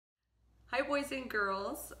Hi boys and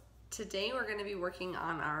girls. Today we're going to be working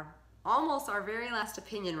on almost our very last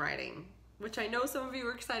opinion writing, which I know some of you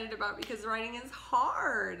are excited about because writing is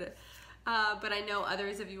hard. But I know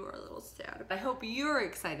others of you are a little sad. I hope you're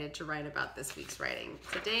excited to write about this week's writing.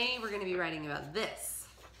 Today we're going to be writing about this.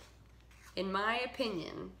 In my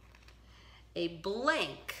opinion, a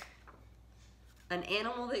blank, an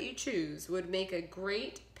animal that you choose, would make a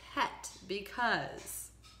great pet because...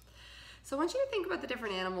 So I want you to think about the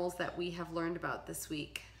different animals that we have learned about this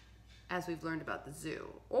week as we've learned about the zoo.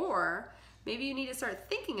 Or maybe you need to start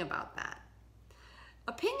thinking about that.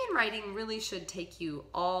 Opinion writing really should take you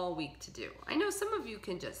all week to do. I know some of you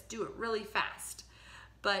can just do it really fast,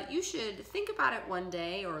 but you should think about it one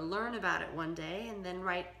day or learn about it one day and then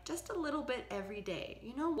write just a little bit every day.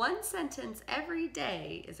 You know, one sentence every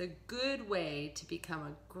day is a good way to become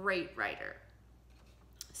a great writer.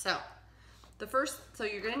 So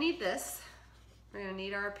you're gonna need this. We're gonna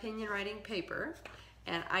need our opinion writing paper,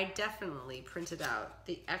 and I definitely printed out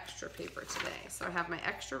the extra paper today. So I have my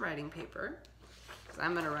extra writing paper, because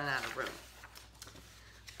I'm gonna run out of room.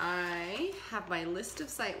 I have my list of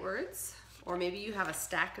sight words, or maybe you have a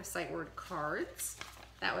stack of sight word cards.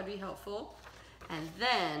 That would be helpful. And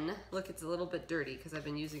then, look, it's a little bit dirty because I've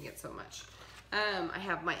been using it so much. I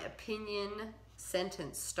have my opinion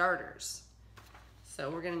sentence starters. So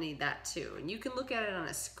we're gonna need that too. And you can look at it on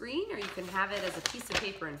a screen or you can have it as a piece of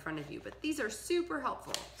paper in front of you, but these are super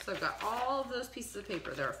helpful. So I've got all of those pieces of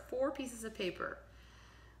paper. There are 4 pieces of paper.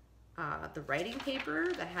 The writing paper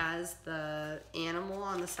that has the animal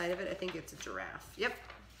on the side of it, I think it's a giraffe. Yep.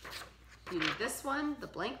 You need this one, the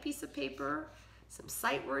blank piece of paper, some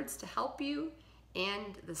sight words to help you,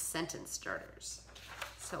 and the sentence starters.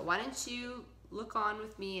 So why don't you look on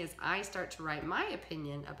with me as I start to write my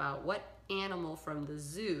opinion about what animal from the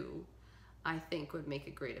zoo I think would make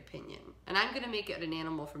a great opinion. And I'm gonna make it an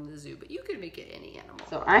animal from the zoo, but you could make it any animal.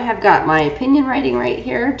 So I have got my opinion writing right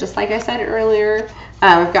here, just like I said earlier.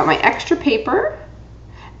 I've got my extra paper.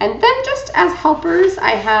 And then just as helpers,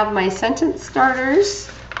 I have my sentence starters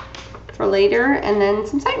for later, and then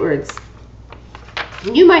some sight words.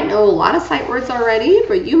 You might know a lot of sight words already,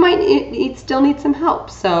 but you might still need some help.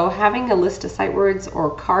 So having a list of sight words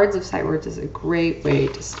or cards of sight words is a great way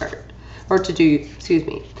to start, or to do, excuse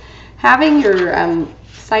me. Having your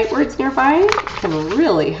sight words nearby can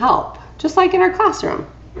really help, just like in our classroom.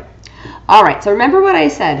 All right, so remember what I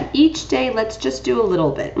said. Each day, let's just do a little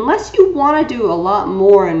bit, unless you want to do a lot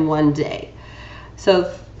more in one day.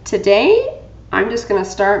 So today, I'm just going to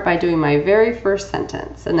start by doing my very first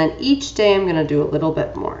sentence, and then each day I'm going to do a little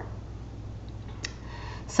bit more.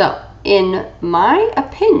 So, in my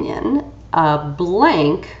opinion, a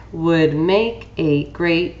blank would make a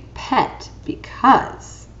great pet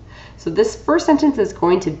because. So this first sentence is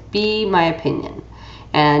going to be my opinion.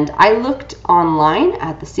 And I looked online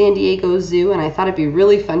at the San Diego Zoo, and I thought it'd be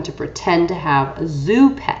really fun to pretend to have a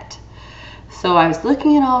zoo pet. So I was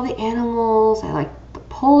looking at all the animals. I liked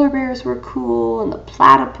polar bears were cool, and the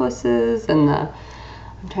platypuses, and I'm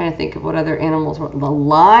trying to think of what other animals were, the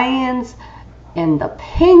lions and the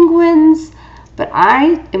penguins, but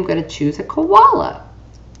I am going to choose a koala.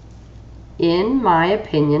 In my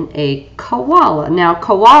opinion, a koala. Now,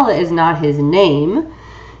 koala is not his name.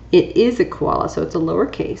 It is a koala, so it's a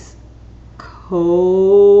lowercase.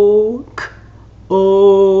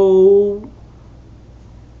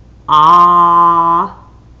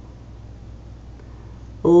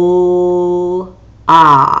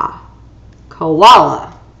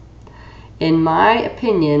 Koala. In my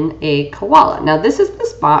opinion, a koala. Now this is the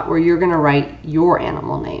spot where you're going to write your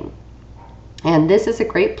animal name. And this is a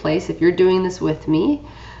great place, if you're doing this with me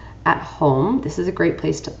at home, this is a great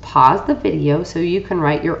place to pause the video so you can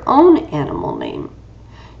write your own animal name.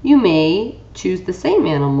 You may choose the same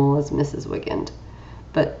animal as Mrs. Wigand,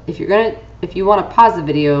 but if you want to pause the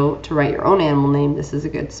video to write your own animal name, this is a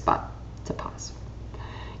good spot to pause.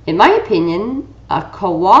 In my opinion, a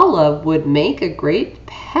koala would make a great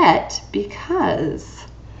pet because,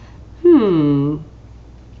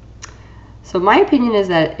 So my opinion is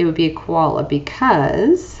that it would be a koala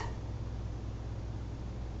because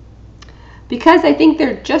I think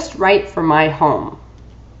they're just right for my home.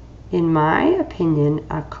 In my opinion,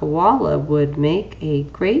 a koala would make a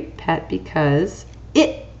great pet because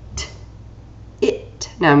it.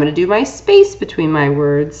 Now I'm going to do my space between my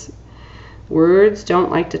words. Words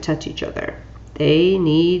don't like to touch each other. They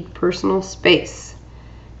need personal space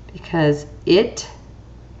because it,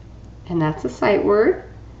 and that's a sight word,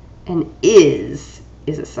 and is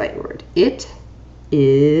a sight word. It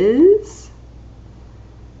is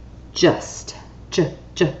just.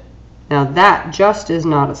 Now that just is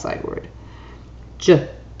not a sight word.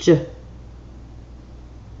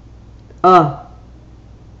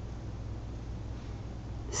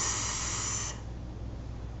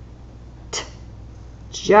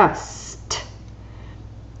 Just.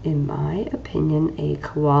 In my opinion, a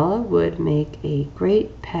koala would make a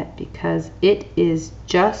great pet because it is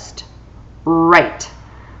just right.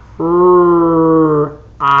 The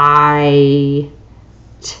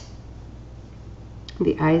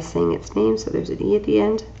I is saying its name, so there's an E at the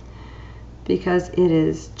end. Because it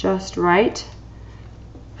is just right.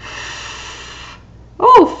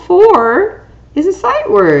 Oh, 4 is a sight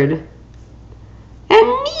word. And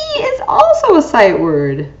me is also a sight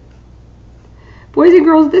word. Boys and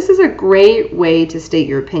girls, this is a great way to state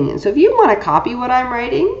your opinion. So if you want to copy what I'm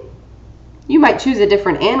writing, you might choose a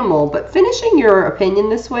different animal, but finishing your opinion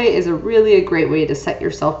this way is a great way to set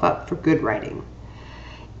yourself up for good writing.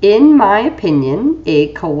 In my opinion,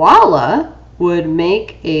 a koala would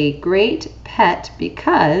make a great pet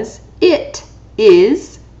because it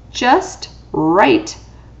is just right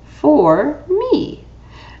for me.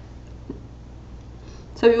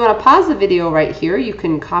 So if you want to pause the video right here, you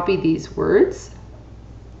can copy these words.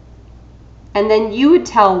 And then you would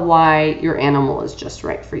tell why your animal is just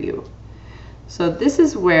right for you. So this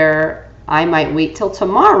is where I might wait till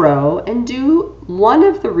tomorrow and do one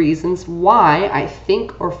of the reasons why I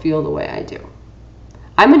think or feel the way I do.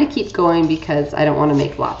 I'm going to keep going because I don't want to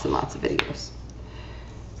make lots and lots of videos.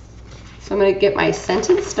 So I'm going to get my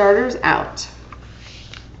sentence starters out.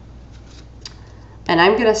 And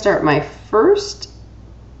I'm going to start my first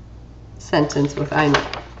sentence with I know.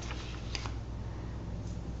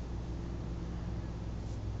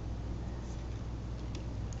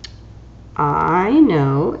 I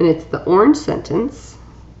know, and it's the orange sentence.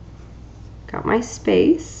 Got my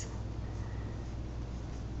space.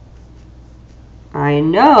 I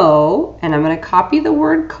know, and I'm going to copy the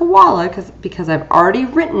word koala because I've already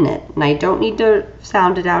written it, and I don't need to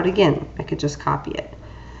sound it out again. I could just copy it.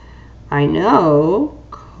 I know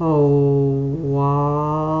koalas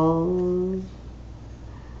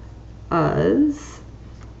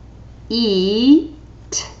eat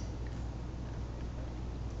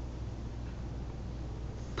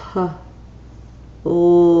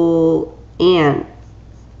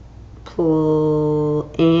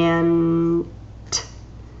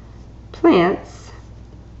plants,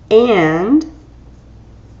 and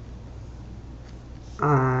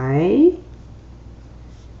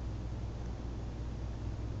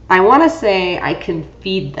I want to say I can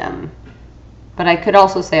feed them, but I could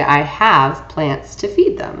also say I have plants to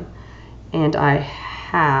feed them, and I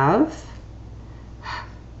have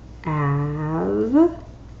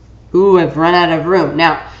ooh, I've run out of room.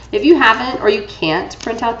 Now, if you haven't or you can't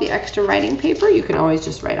print out the extra writing paper, you can always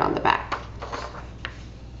just write on the back.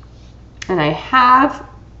 And I have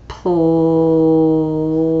plants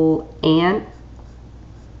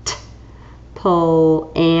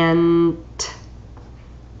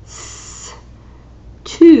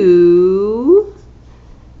to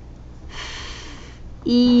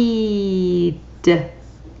eat.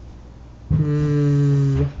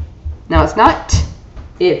 Now it's not t,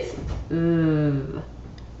 it's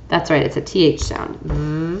that's right, it's a TH sound.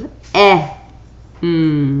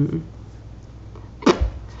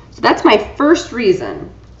 So that's my first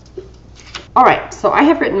reason. All right, so I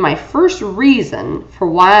have written my first reason for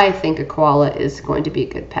why I think a koala is going to be a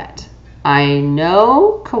good pet. I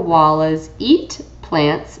know koalas eat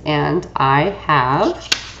plants and I have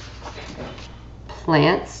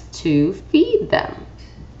plants to feed them.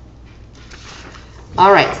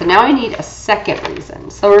 All right, so now I need a second reason.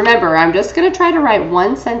 So remember, I'm just going to try to write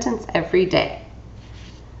one sentence every day.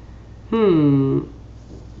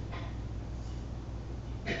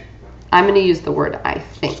 I'm going to use the word I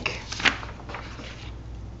think.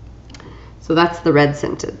 So that's the red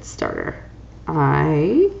sentence starter.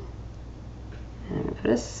 I'm going to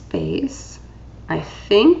put a space. I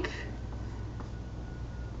think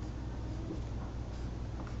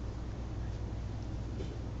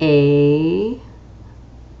a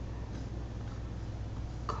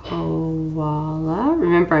koala.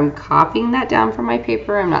 Remember, I'm copying that down from my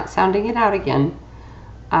paper. I'm not sounding it out again.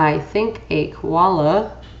 I think a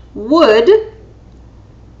koala would.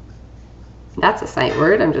 That's a sight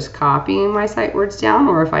word. I'm just copying my sight words down,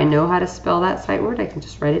 or if I know how to spell that sight word, I can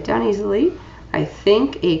just write it down easily. I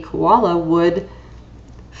think a koala would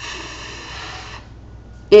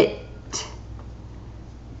it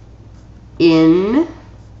in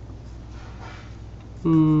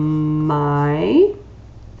my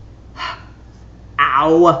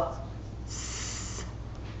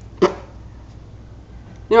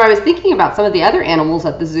You know, I was thinking about some of the other animals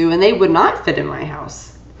at the zoo, and they would not fit in my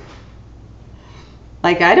house.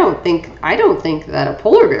 Like, I don't think that a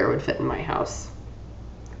polar bear would fit in my house.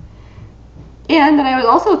 And then I was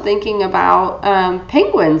also thinking about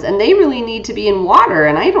penguins, and they really need to be in water,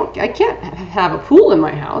 and I can't have a pool in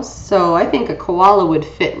my house, so I think a koala would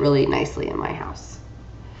fit really nicely in my house.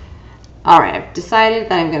 All right, I've decided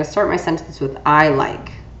that I'm going to start my sentence with I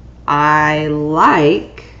like. I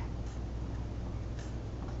like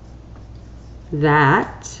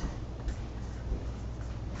that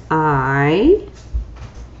I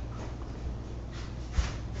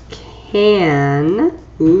can,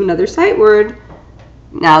 ooh, another sight word.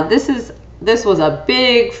 Now this was a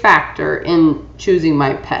big factor in choosing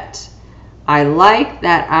my pet. I like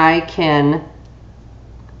that I can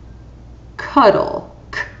cuddle,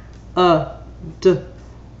 a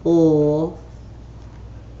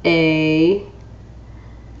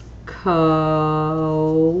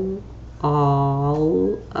koala.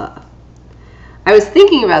 I was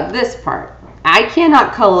thinking about this part. I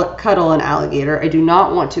cannot cuddle an alligator. I do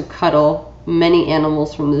not want to cuddle many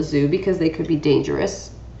animals from the zoo because they could be dangerous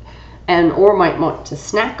or might want to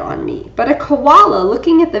snack on me. But a koala,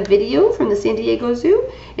 looking at the video from the San Diego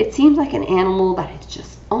Zoo, it seems like an animal that is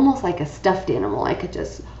just almost like a stuffed animal. I could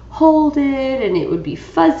just hold it and it would be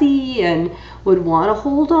fuzzy and would want to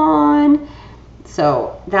hold on.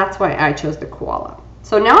 So that's why I chose the koala.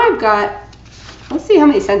 So now I've got, let's see how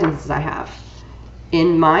many sentences I have.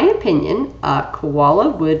 In my opinion, a koala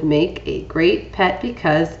would make a great pet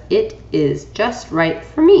because it is just right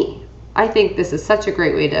for me. I think this is such a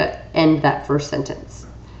great way to end that first sentence.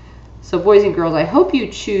 So boys and girls, I hope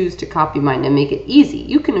you choose to copy mine and make it easy.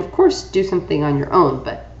 You can of course do something on your own,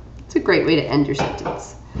 but it's a great way to end your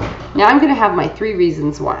sentence. Now I'm going to have my 3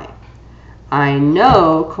 reasons why. I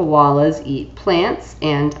know koalas eat plants,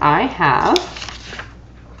 and I have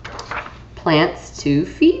plants to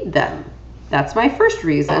feed them. That's my first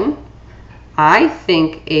reason. I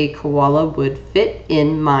think a koala would fit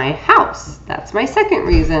in my house. That's my second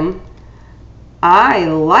reason. I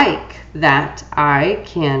like that I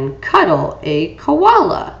can cuddle a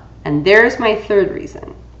koala. And there's my third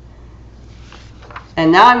reason.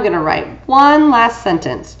 And now I'm going to write one last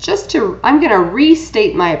sentence. I'm going to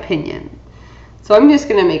restate my opinion. So I'm just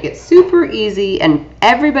going to make it super easy and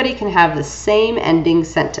everybody can have the same ending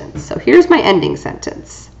sentence. So here's my ending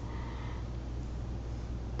sentence.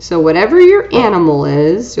 So whatever your animal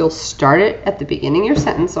is, you'll start it at the beginning of your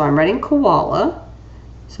sentence. So I'm writing koala.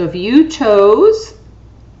 So if you chose,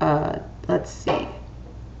 let's see,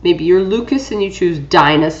 maybe you're Lucas and you choose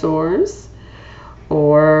dinosaurs,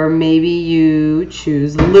 or maybe you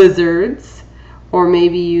choose lizards, or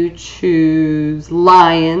maybe you choose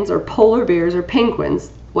lions or polar bears or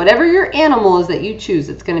penguins. Whatever your animal is that you choose,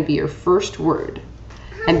 it's going to be your first word.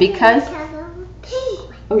 And because,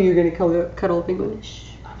 oh, you're going to cuddle a penguin?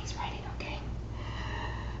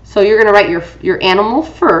 So you're going to write your animal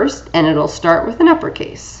first, and it'll start with an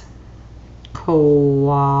uppercase.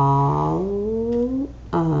 Koala.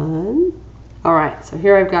 All right, so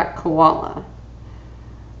here I've got koala.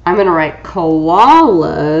 I'm going to write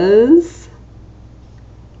koalas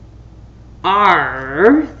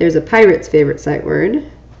are, there's a pirate's favorite sight word,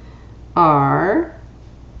 are,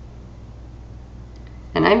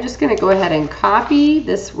 and I'm just going to go ahead and copy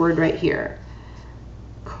this word right here.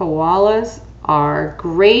 Koalas are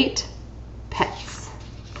great pets.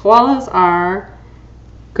 Koalas are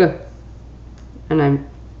good. And I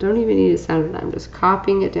don't even need to sound it. I'm just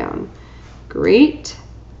copying it down. Great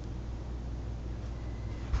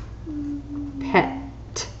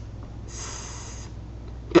pets.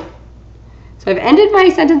 So I've ended my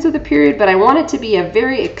sentence with a period, but I want it to be a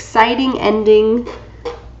very exciting ending.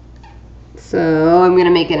 So I'm going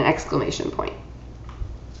to make it an exclamation point.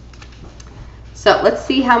 So let's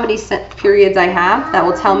see how many periods I have. That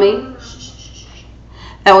will tell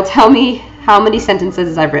me how many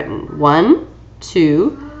sentences I've written. 1,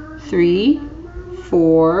 2, 3,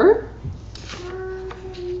 4,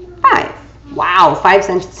 5. Wow, 5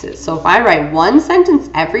 sentences. So if I write 1 sentence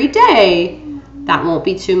every day, that won't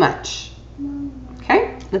be too much.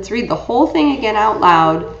 Okay, let's read the whole thing again out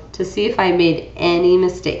loud to see if I made any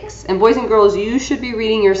mistakes. And boys and girls, you should be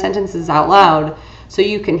reading your sentences out loud so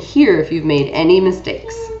you can hear if you've made any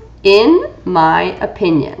mistakes. In my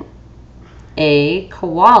opinion, a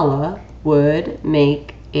koala would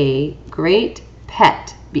make a great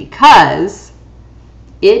pet because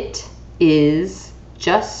it is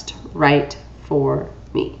just right for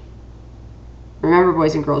me. Remember,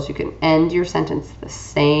 boys and girls, you can end your sentence the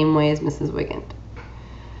same way as Mrs. Wigand.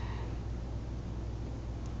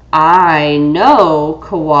 I know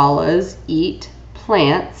koalas eat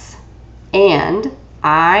plants, and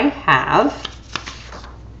I have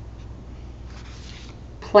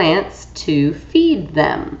plants to feed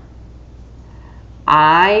them.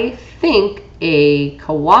 I think a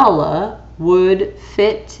koala would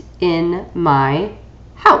fit in my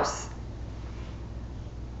house.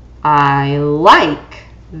 I like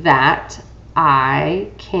that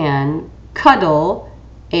I can cuddle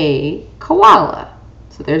a koala.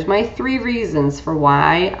 So there's my 3 reasons for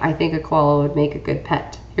why I think a koala would make a good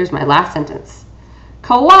pet. Here's my last sentence.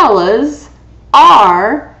 Koalas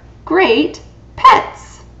are great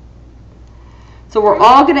pets. So we're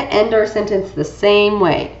all going to end our sentence the same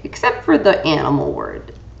way, except for the animal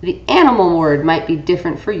word. The animal word might be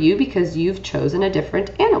different for you because you've chosen a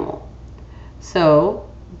different animal. So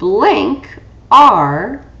blank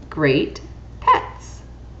are great pets.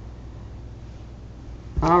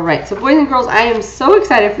 All right, so boys and girls, I am so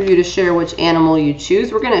excited for you to share which animal you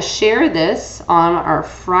choose. We're going to share this on our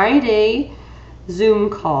Friday Zoom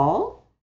call.